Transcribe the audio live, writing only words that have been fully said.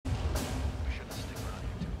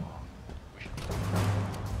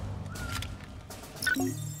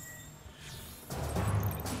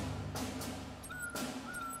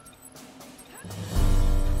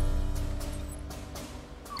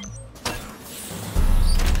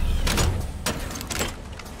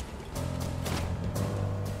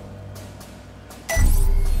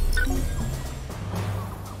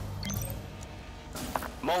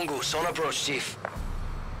Mongoose on approach, Chief.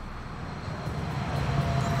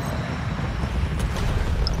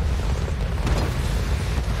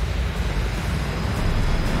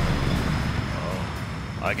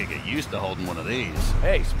 I could get used to holding one of these.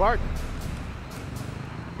 Hey, Spartan.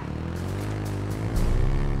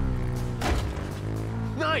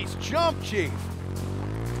 Nice jump, Chief.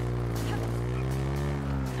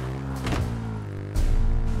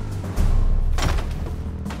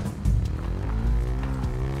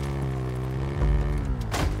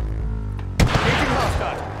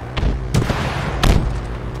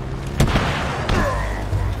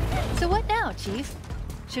 So what now, Chief?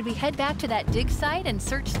 Should we head back to that dig site and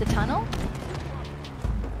search the tunnel?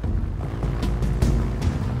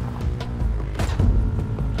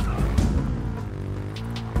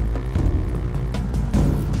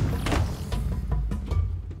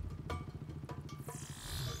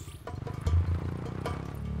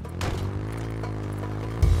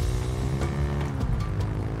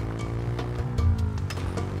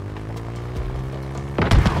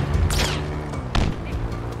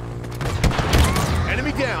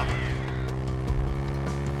 Enemy down.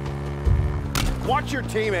 Watch your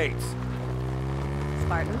teammates.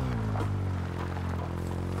 Spartan?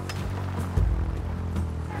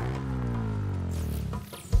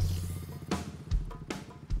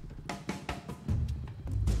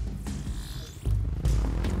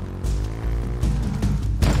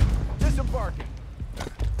 Disembarking.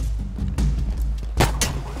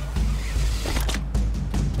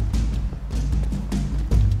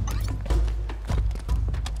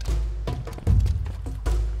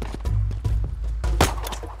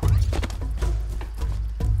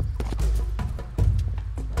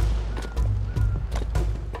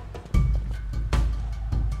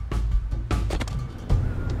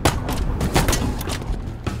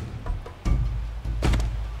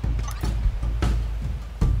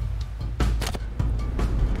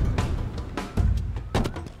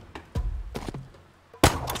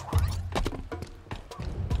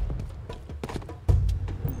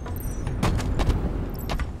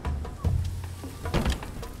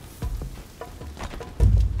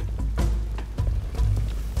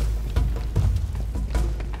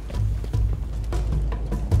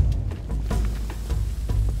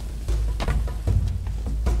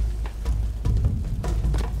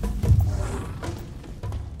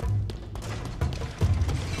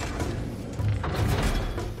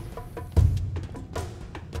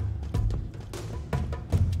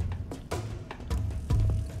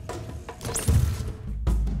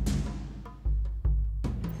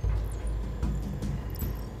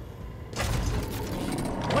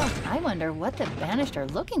 I wonder what the Banished are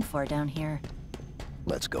looking for down here.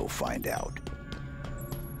 Let's go find out.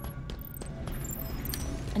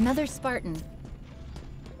 Another Spartan.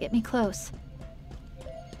 Get me close.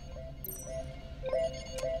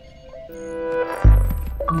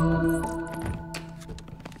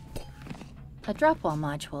 A drop wall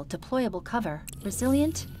module, deployable cover.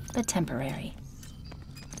 Resilient, but temporary.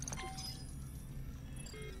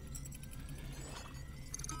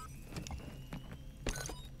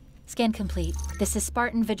 Scan complete. This is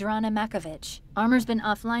Spartan Vidrana Makovich. Armor's been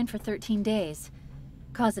offline for 13 days.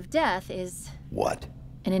 Cause of death is... What?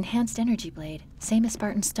 An enhanced energy blade, same as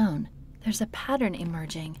Spartan Stone. There's a pattern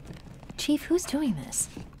emerging. Chief, who's doing this?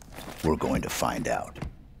 We're going to find out.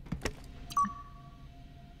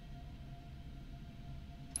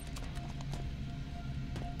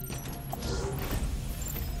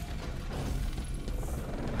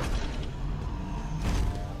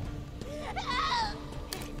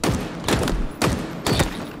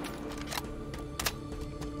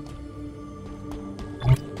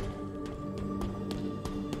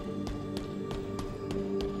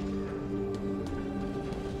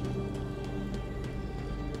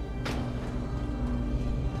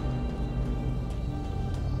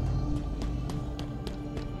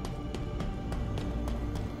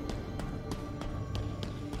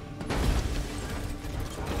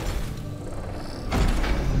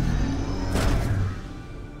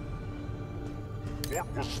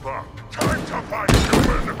 What was that? Time to fight,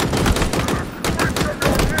 human! Reach of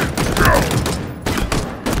your hand! Go!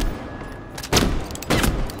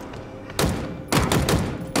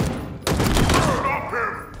 Stop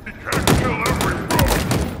him! He can't kill every foe!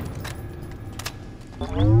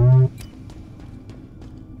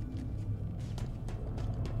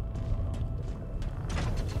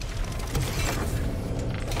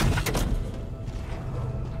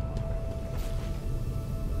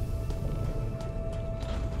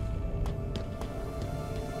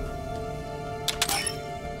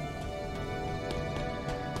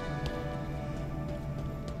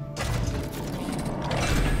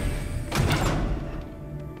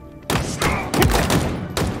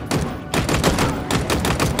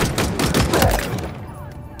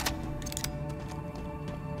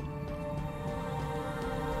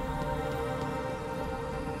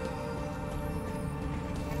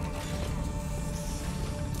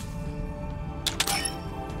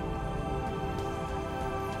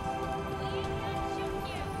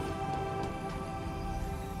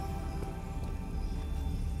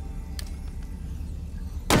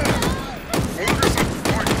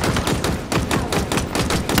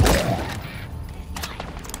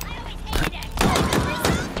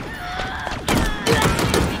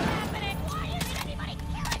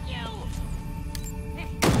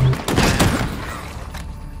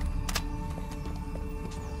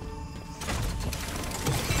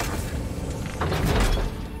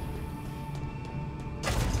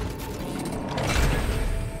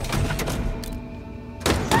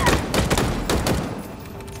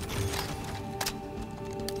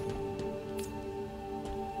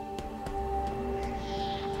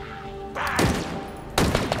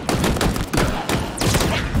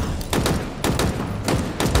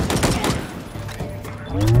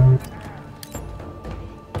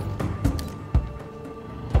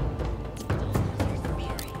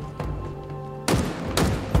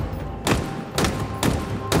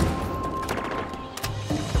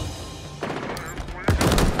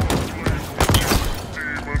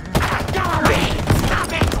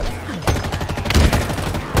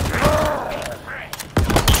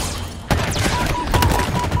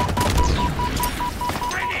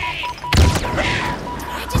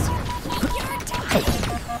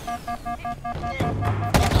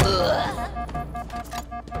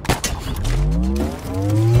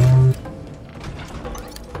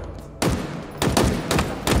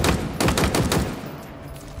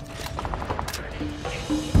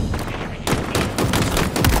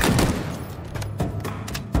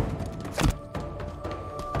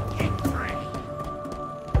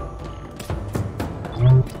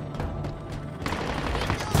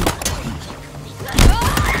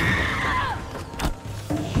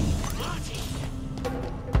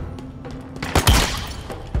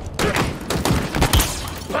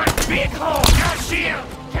 Vehicle! Your shield!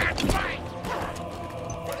 Can't fight!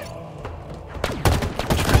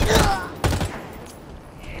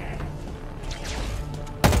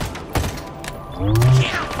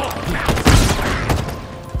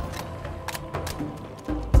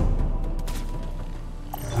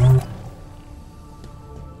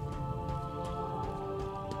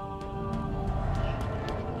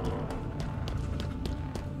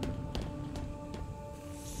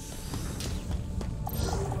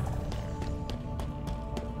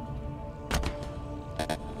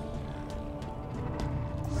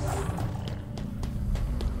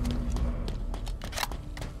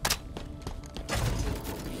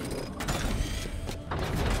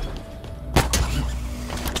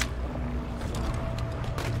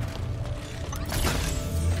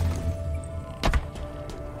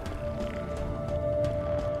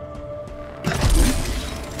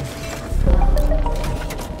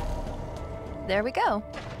 There we go.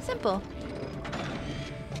 Simple.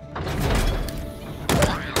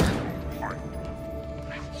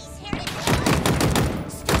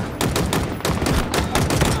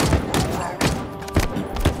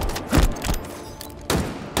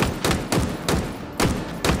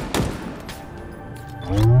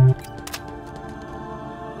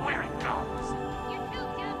 Where it goes? You're too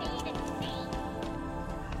dumb to even see.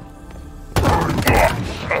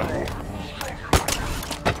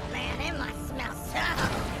 Man, it must smell so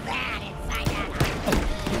bad inside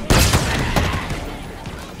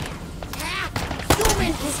that zoom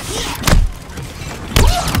in his ear.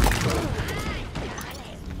 My gun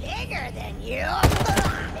is bigger than you.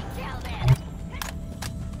 Kill this.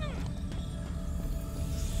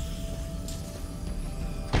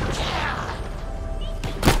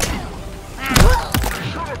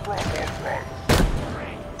 Should have brought more drugs.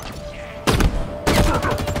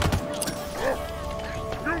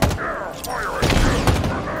 You dare fire at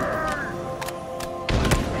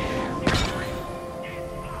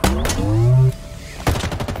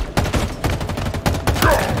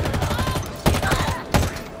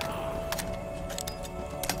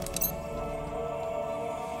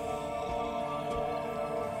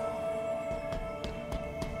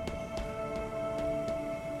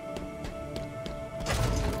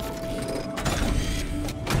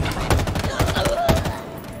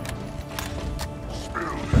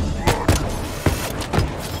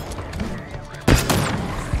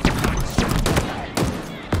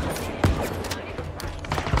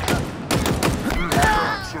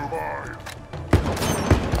survive.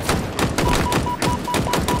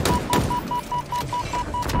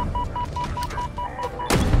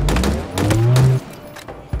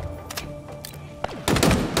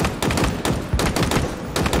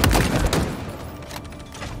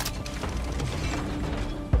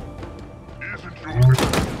 Isn't your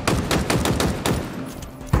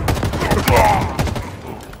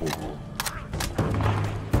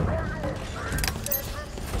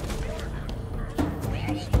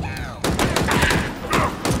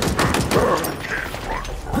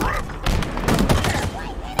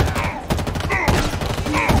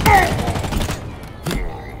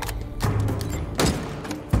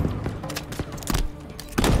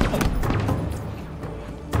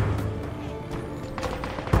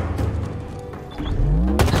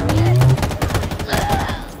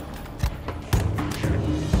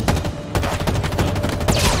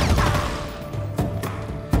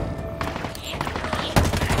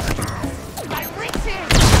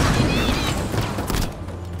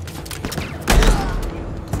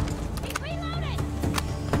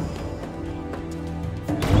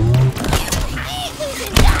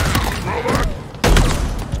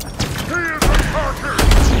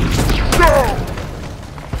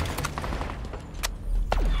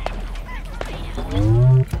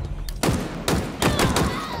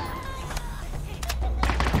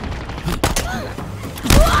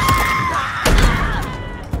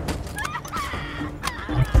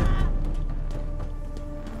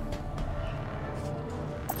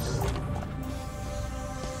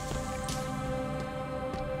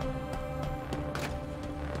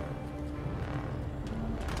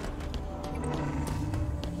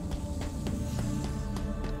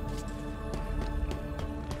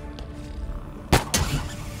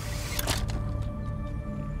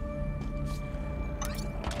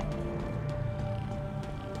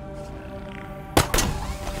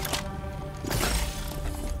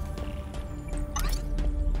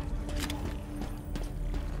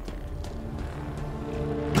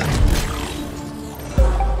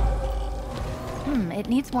It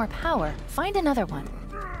needs more power. Find another one.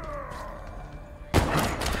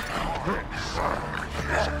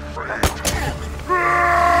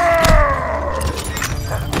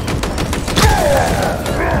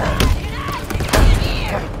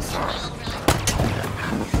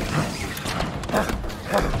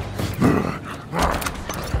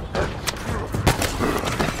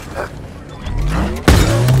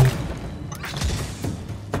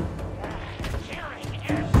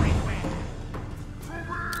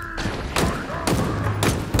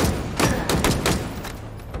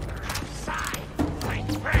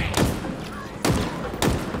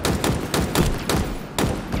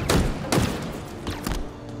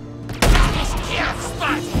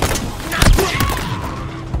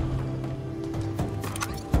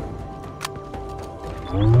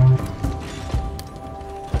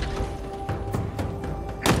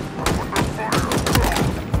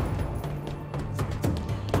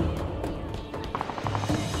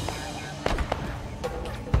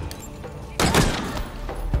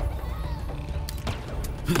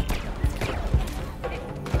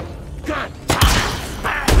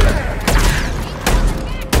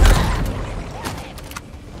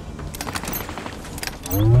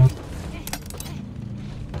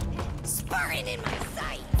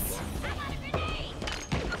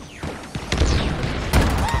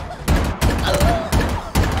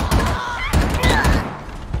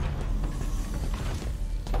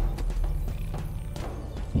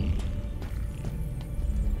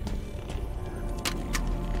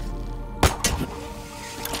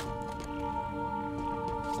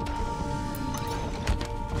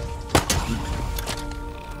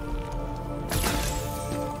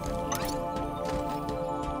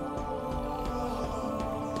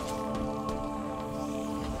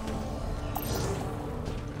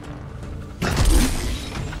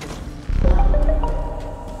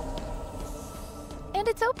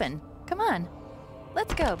 open. Come on.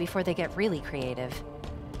 Let's go before they get really creative.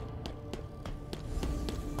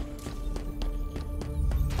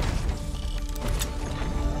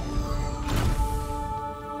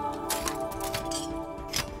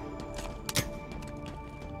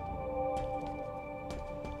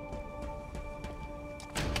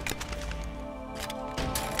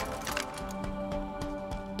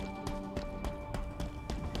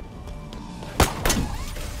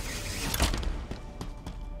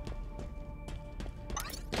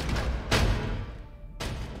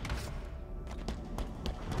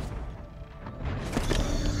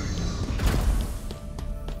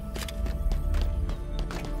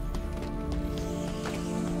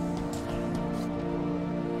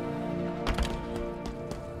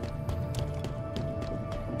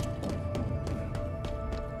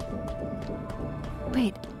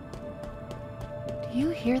 Wait. Do you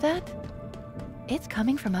hear that? It's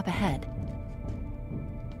coming from up ahead.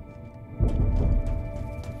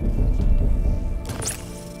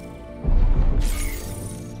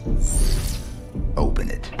 Open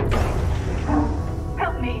it.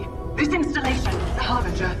 Help me! This installation, the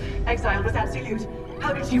Harbinger, exile was absolute.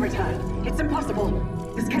 How did she return? It's impossible.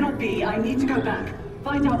 This cannot be. I need to go back.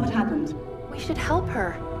 Find out what happened. We should help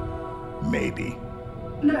her. Maybe.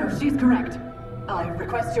 No, she's correct. I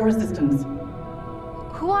request your assistance.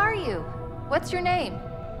 Who are you? What's your name?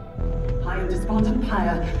 I am Despondent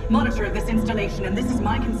Pyre, monitor of this installation, and this is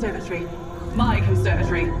my conservatory. My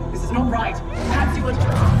conservatory. This is not right. Perhaps you would...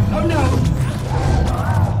 Oh no!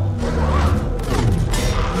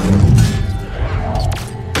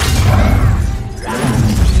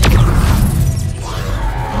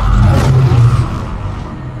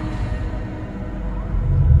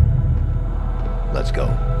 Let's go.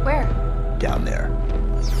 Where? Down there.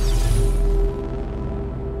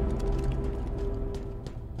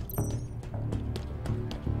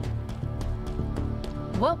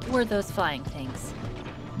 What were those flying things?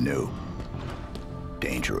 New.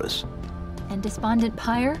 Dangerous. And Despondent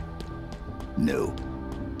Pyre? New.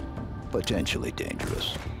 Potentially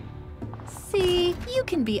dangerous. See, you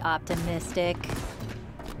can be optimistic.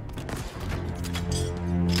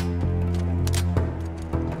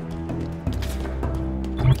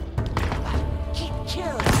 Keep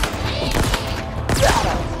killing.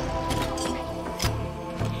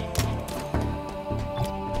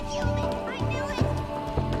 I knew it.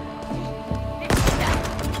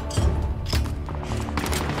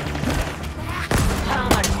 How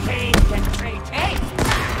much pain can they take?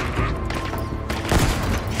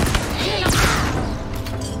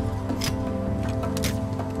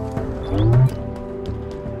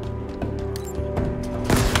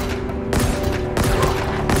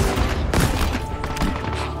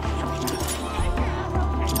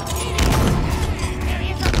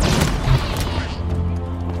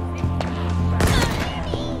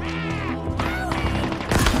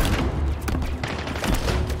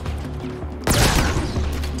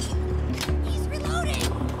 He's reloading.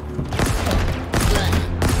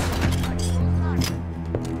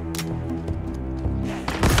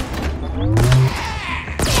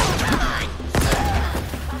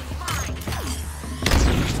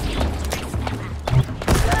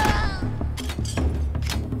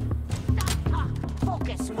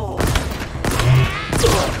 Focus more.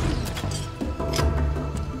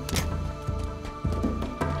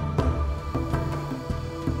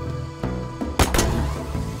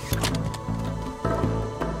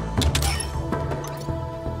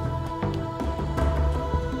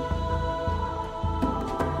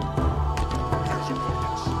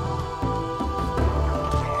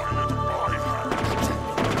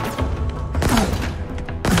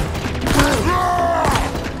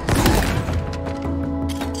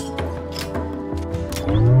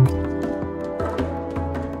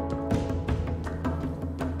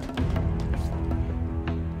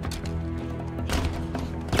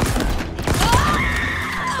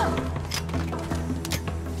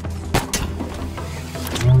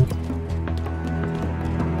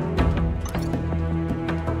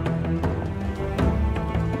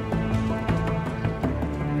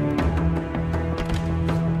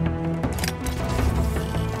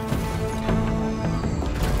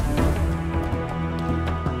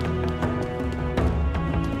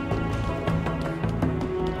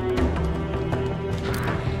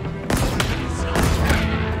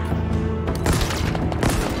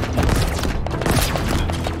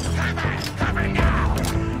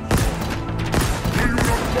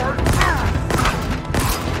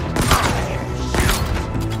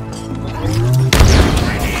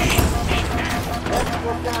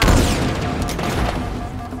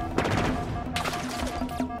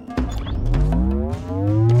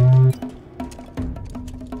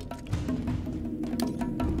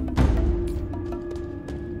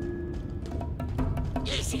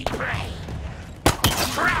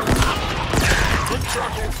 Fire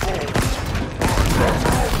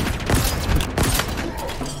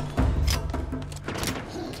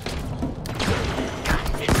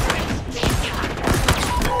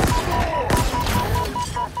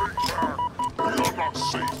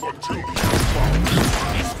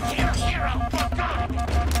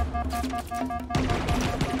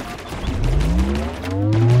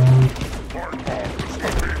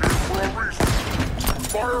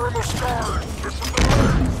in the sky! This is the way!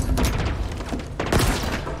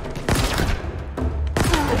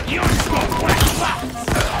 You're so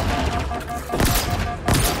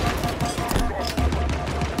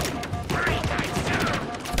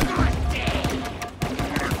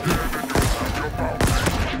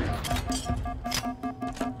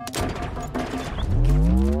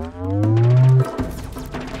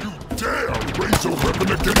You dare raise your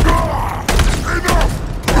weapon again! Enough!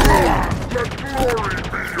 Let glory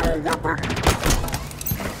be your weapon!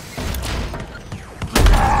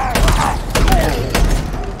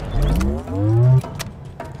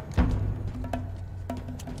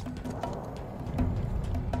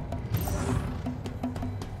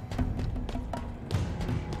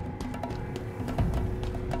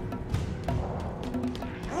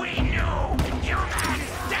 We knew you had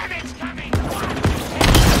damage coming!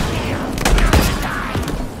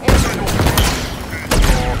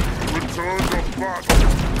 Return to battle!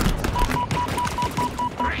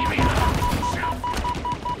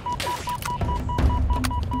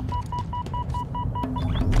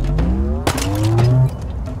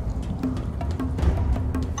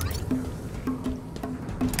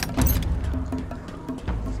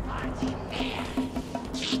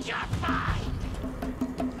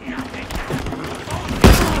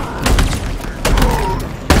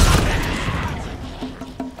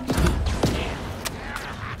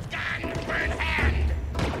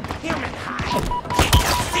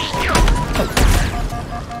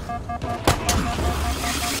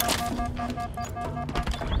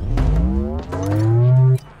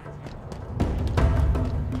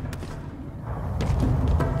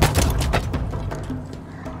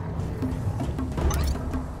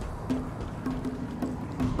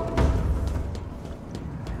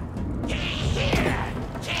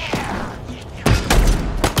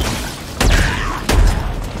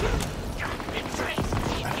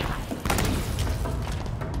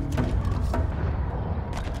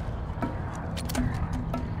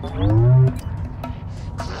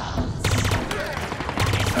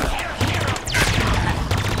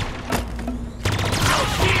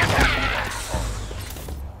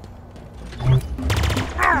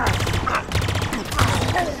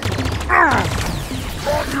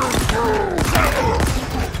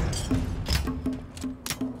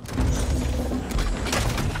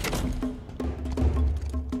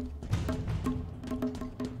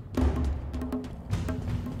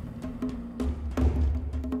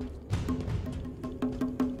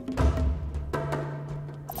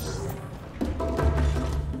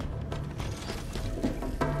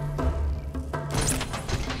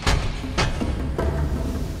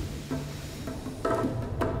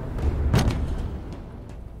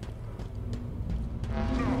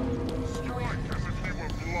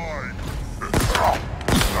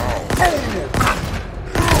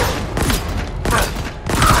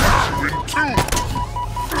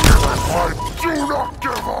 Do not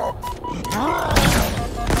give up!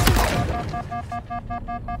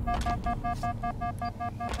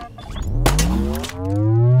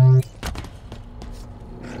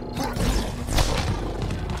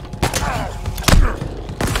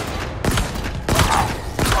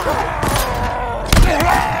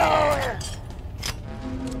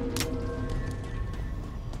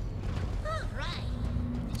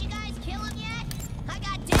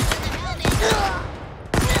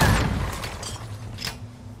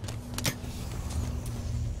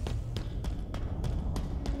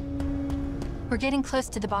 We're getting close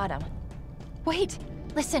to the bottom. Wait!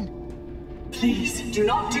 Listen! Please, do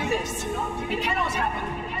not do this. It cannot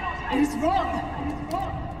happen. It is wrong.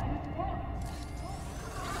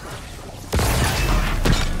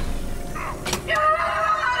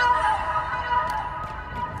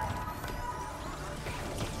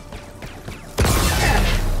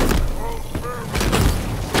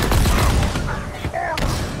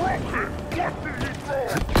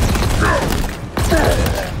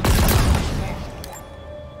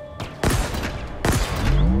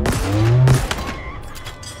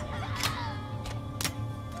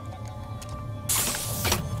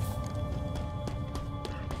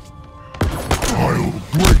 I'll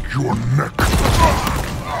break your neck!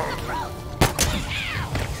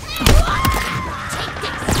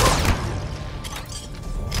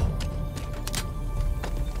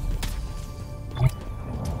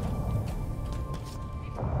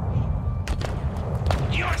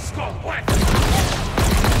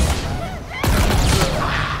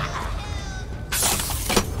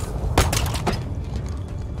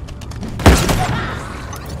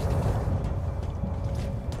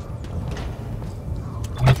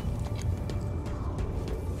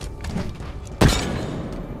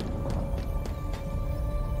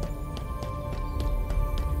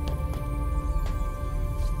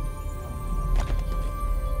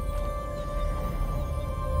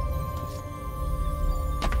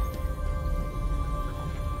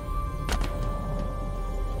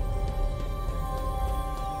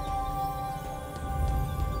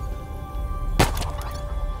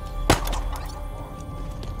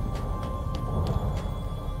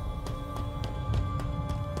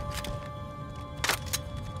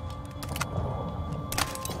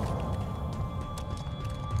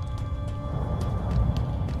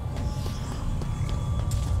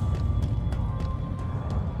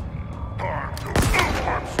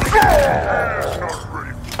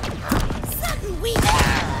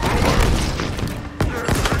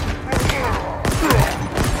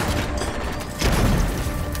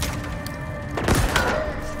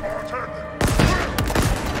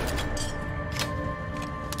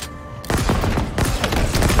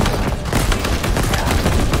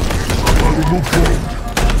 Look forward.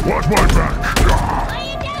 Watch my back.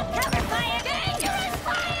 Laying down cover fire! Dangerous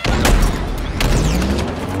fire!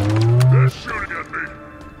 They're shooting at me.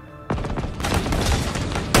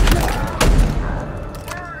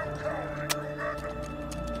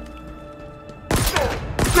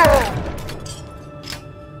 Go!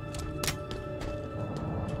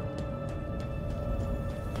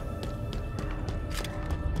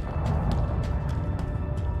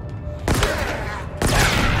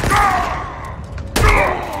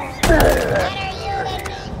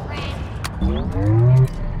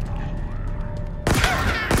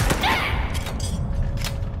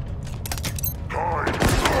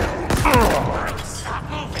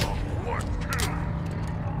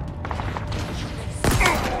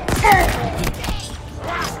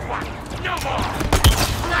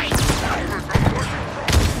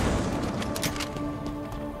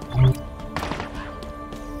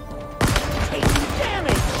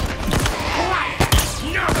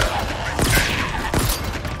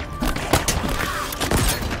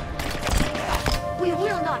 We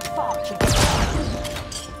will not fall together.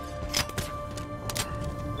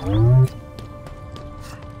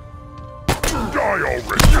 Die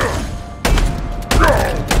already! Go!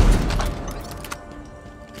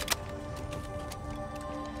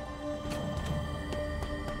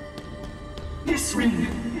 This ring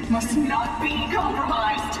must not be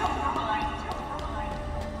compromised.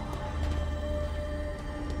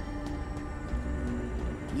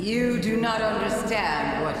 You do not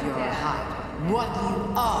understand what you're hiding, what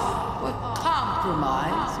you are, what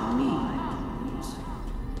compromise means.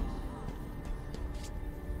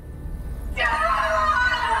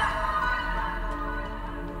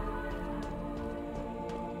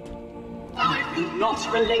 I will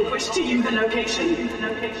not relinquish to you the location.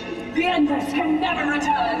 The Endless can never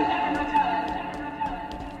return.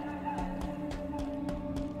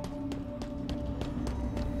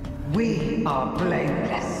 We are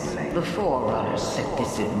blameless. The Forerunners set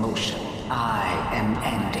this in motion. I am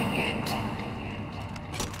ending it.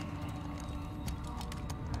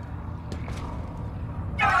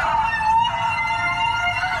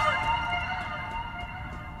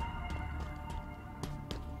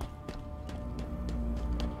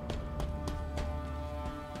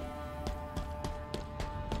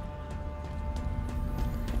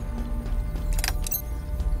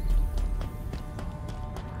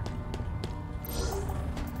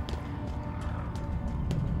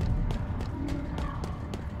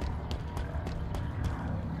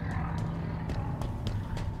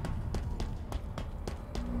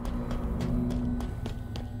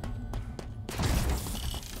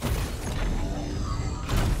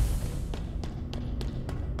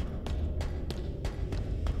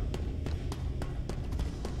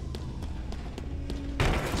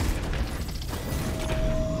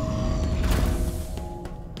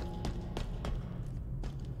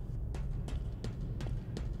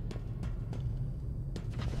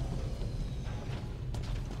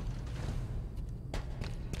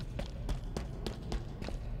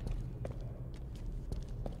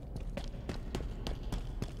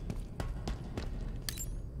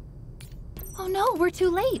 Oh no, we're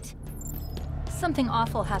too late! Something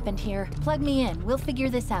awful happened here. Plug me in. We'll figure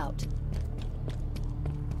this out.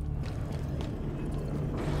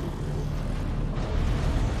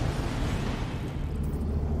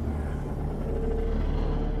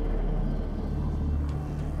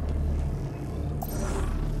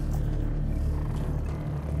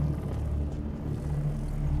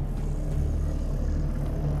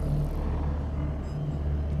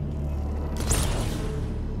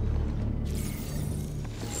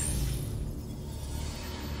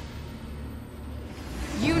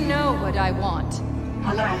 You know what I want.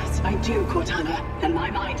 Alas, I do, Cortana, and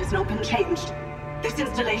my mind has not been changed. This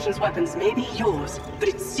installation's weapons may be yours, but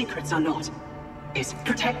its secrets are not. It's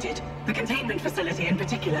protected, the containment facility in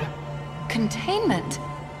particular. Containment?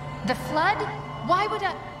 The Flood? Why would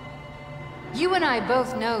I... You and I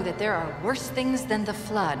both know that there are worse things than the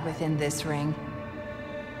Flood within this ring.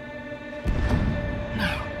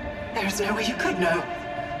 No, there's no way you could know.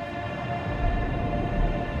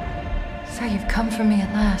 So you've come for me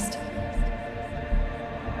at last.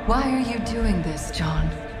 Why are you doing this, John?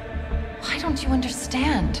 Why don't you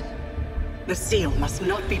understand? The seal must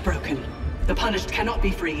not be broken. The punished cannot be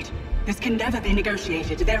freed. This can never be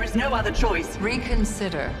negotiated. There is no other choice.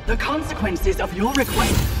 Reconsider. The consequences of your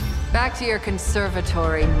request... Back to your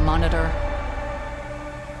conservatory, monitor.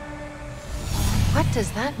 What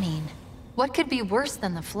does that mean? What could be worse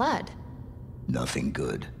than the Flood? Nothing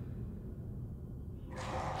good.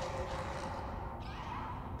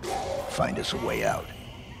 Find us a way out.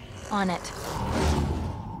 On it.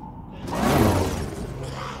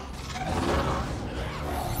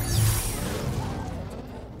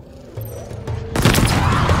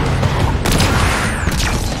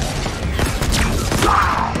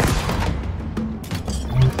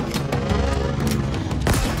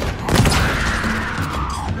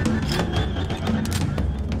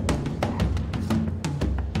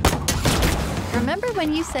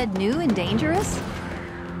 when you said new and dangerous?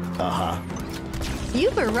 Uh-huh.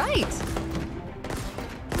 You were right.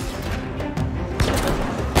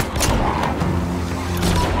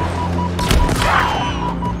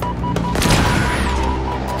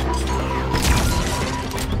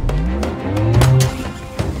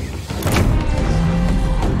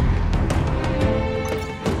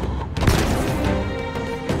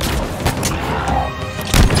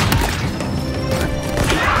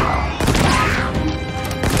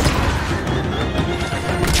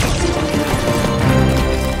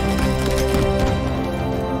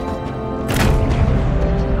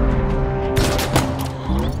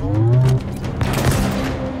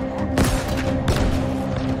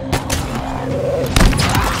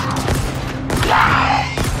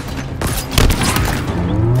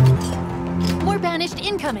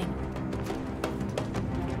 Incoming.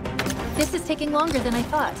 This is taking longer than I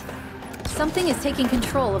thought. Something is taking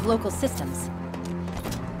control of local systems.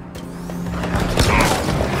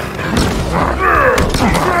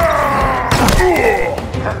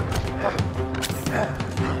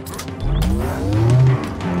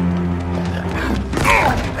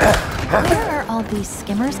 Where are all these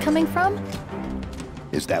skimmers coming from?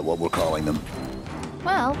 Is that what we're calling them?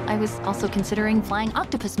 Well, I was also considering flying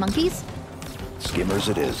octopus monkeys. Skimmers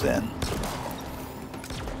it is, then.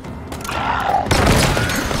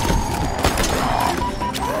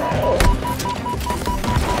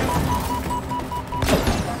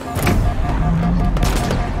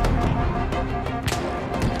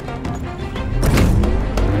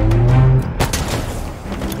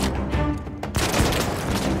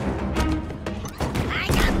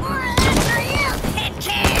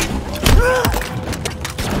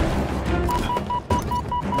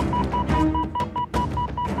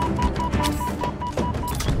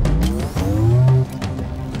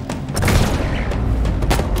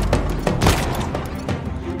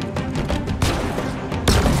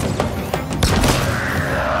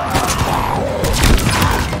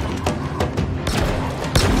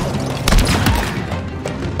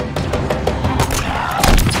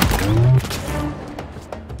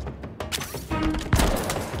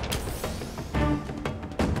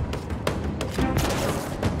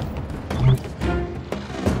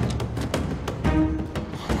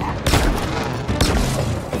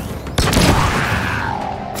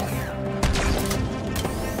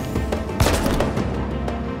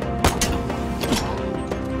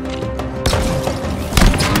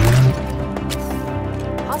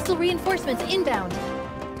 Reinforcements inbound.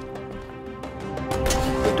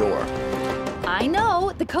 The door. I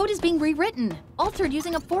know! The code is being rewritten, altered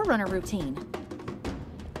using a Forerunner routine.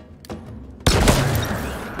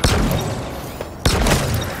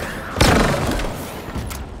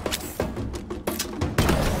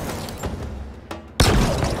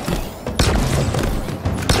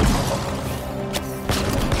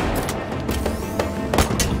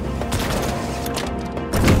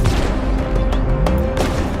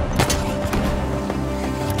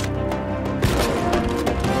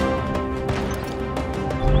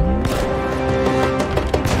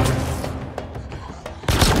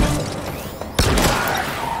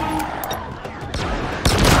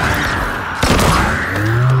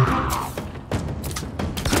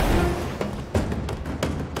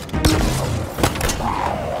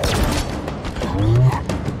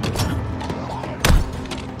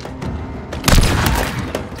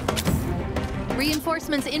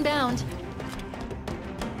 Reinforcements inbound.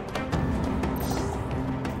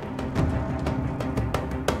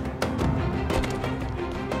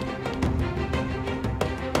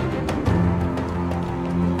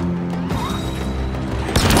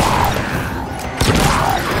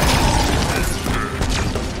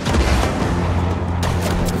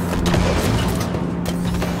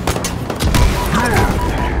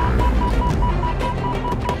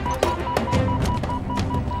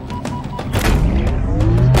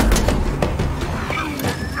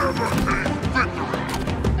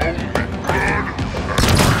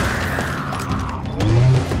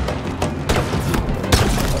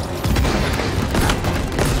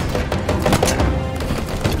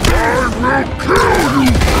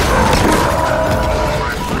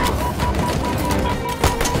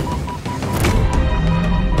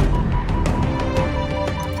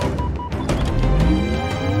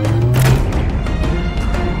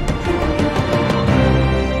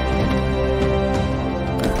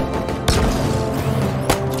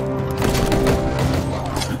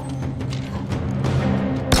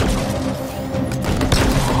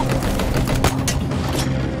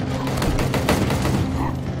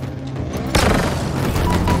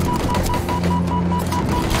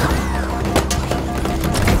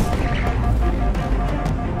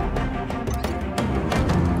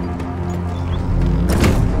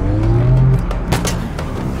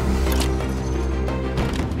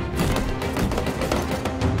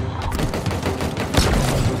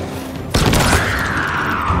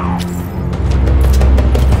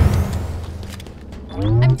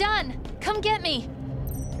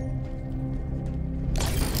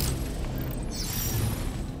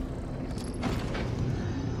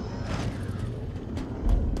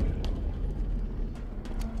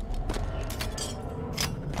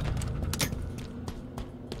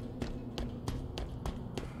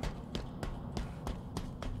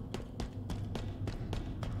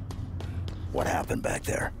 What happened back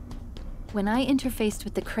there? When I interfaced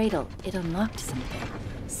with the cradle, it unlocked something.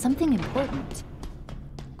 Something important.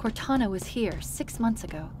 Cortana was here 6 months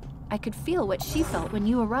ago. I could feel what she felt when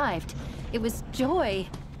you arrived. It was joy,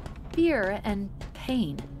 fear, and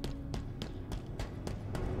pain.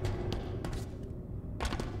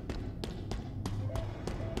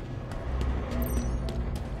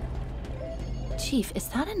 Chief, is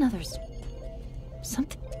that another...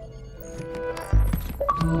 something?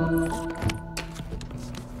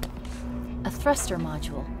 A thruster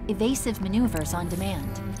module. Evasive maneuvers on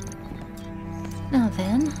demand. Now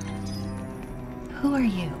then, who are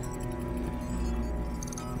you?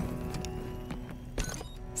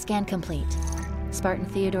 Scan complete. Spartan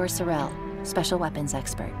Theodore Sorrell, special weapons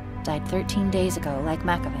expert. Died 13 days ago, like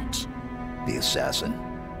Makovich. The assassin?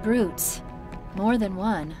 Brutes. More than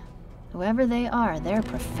one. Whoever they are, they're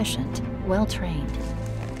proficient, well-trained.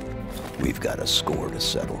 We've got a score to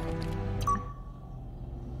settle.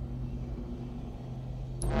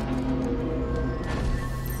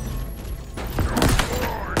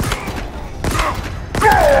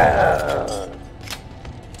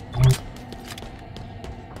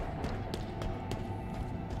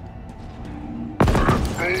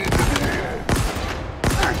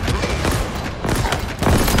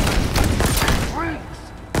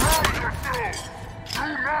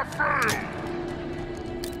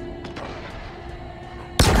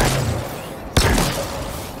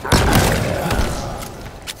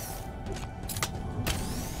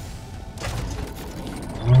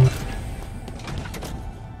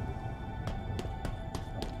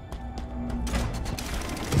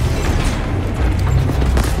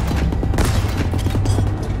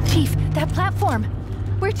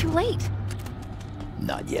 We're too late.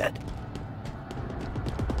 Not yet.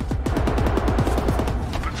 The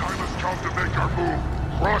time has come to make our move.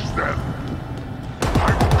 Crush them. I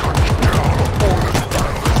will cut you down before this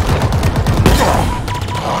battle is done.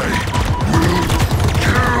 I will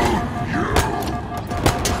kill you.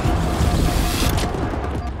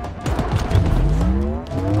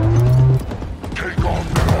 Take off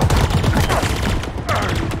now.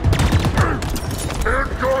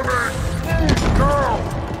 Incoming! Now!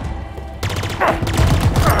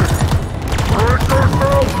 Break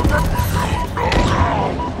yourself!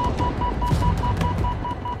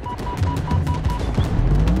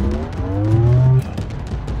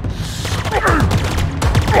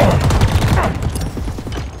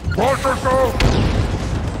 Watch yourself!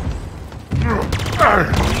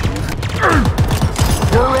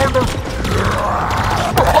 We're under...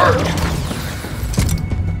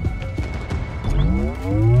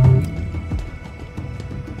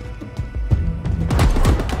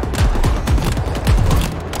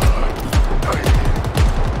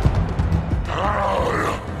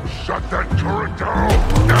 Shut that turret down!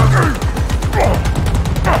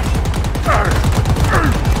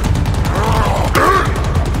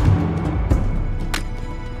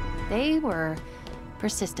 They were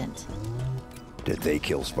persistent. Did they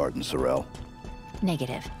kill Spartan Sorrell?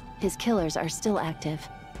 Negative. His killers are still active.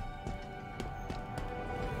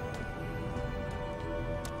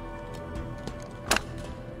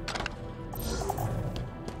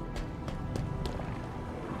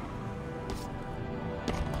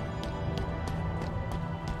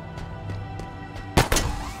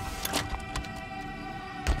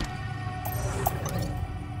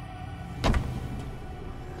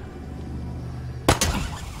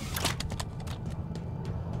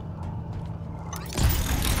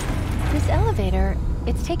 Elevator,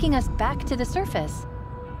 it's taking us back to the surface.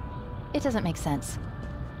 It doesn't make sense.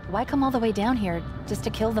 Why come all the way down here just to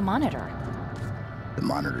kill the Monitor? The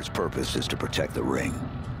Monitor's purpose is to protect the ring.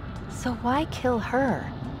 So why kill her?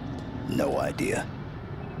 No idea.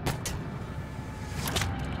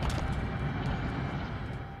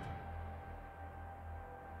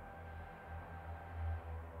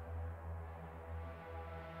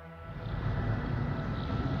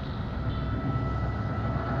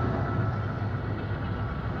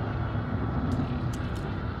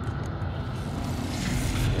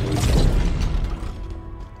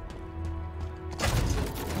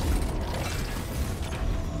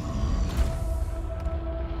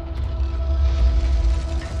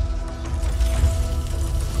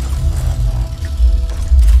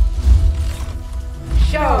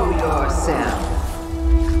 Show yourself.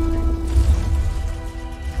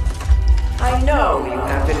 I know you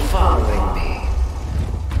have been following me.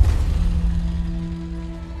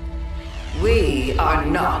 We are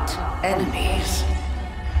not enemies.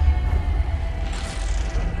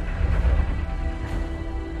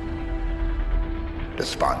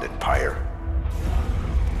 Despondent pyre.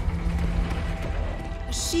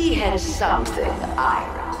 She had something I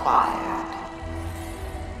required.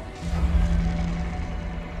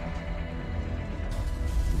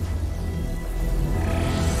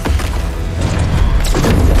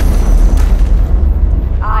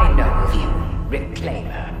 I know of you,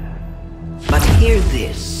 Reclaimer. But hear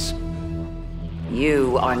this.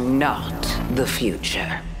 You are not the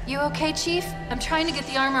future. You okay, Chief? I'm trying to get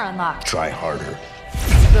the armor unlocked. Try harder.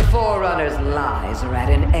 The Forerunner's lies are at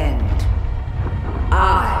an end.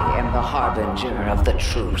 I am the harbinger of the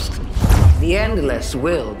truth. The Endless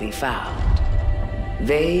will be found.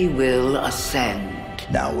 They will ascend.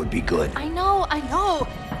 Now would be good. I know, I know.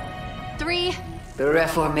 3, The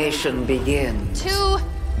Reformation begins. 2,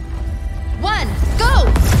 1,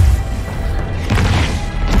 go!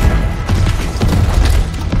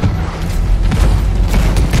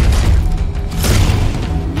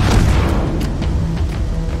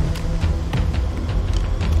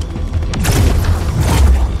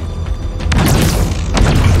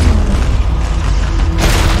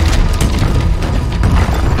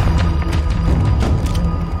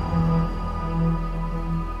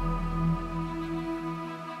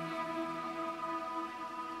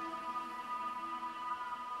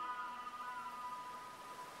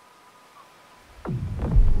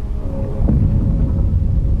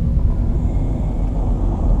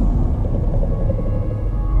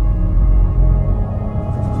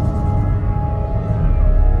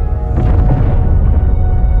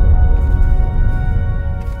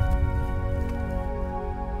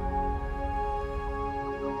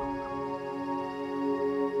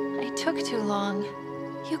 Took too long.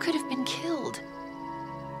 You could have been killed.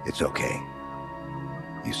 It's okay.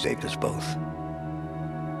 You saved us both.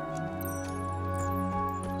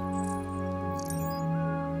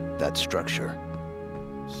 That structure.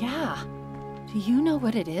 Yeah. Do you know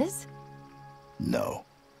what it is? No.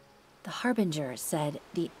 The Harbinger said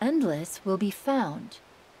the Endless will be found.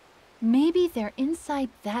 Maybe they're inside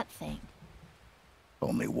that thing.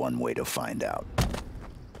 Only one way to find out.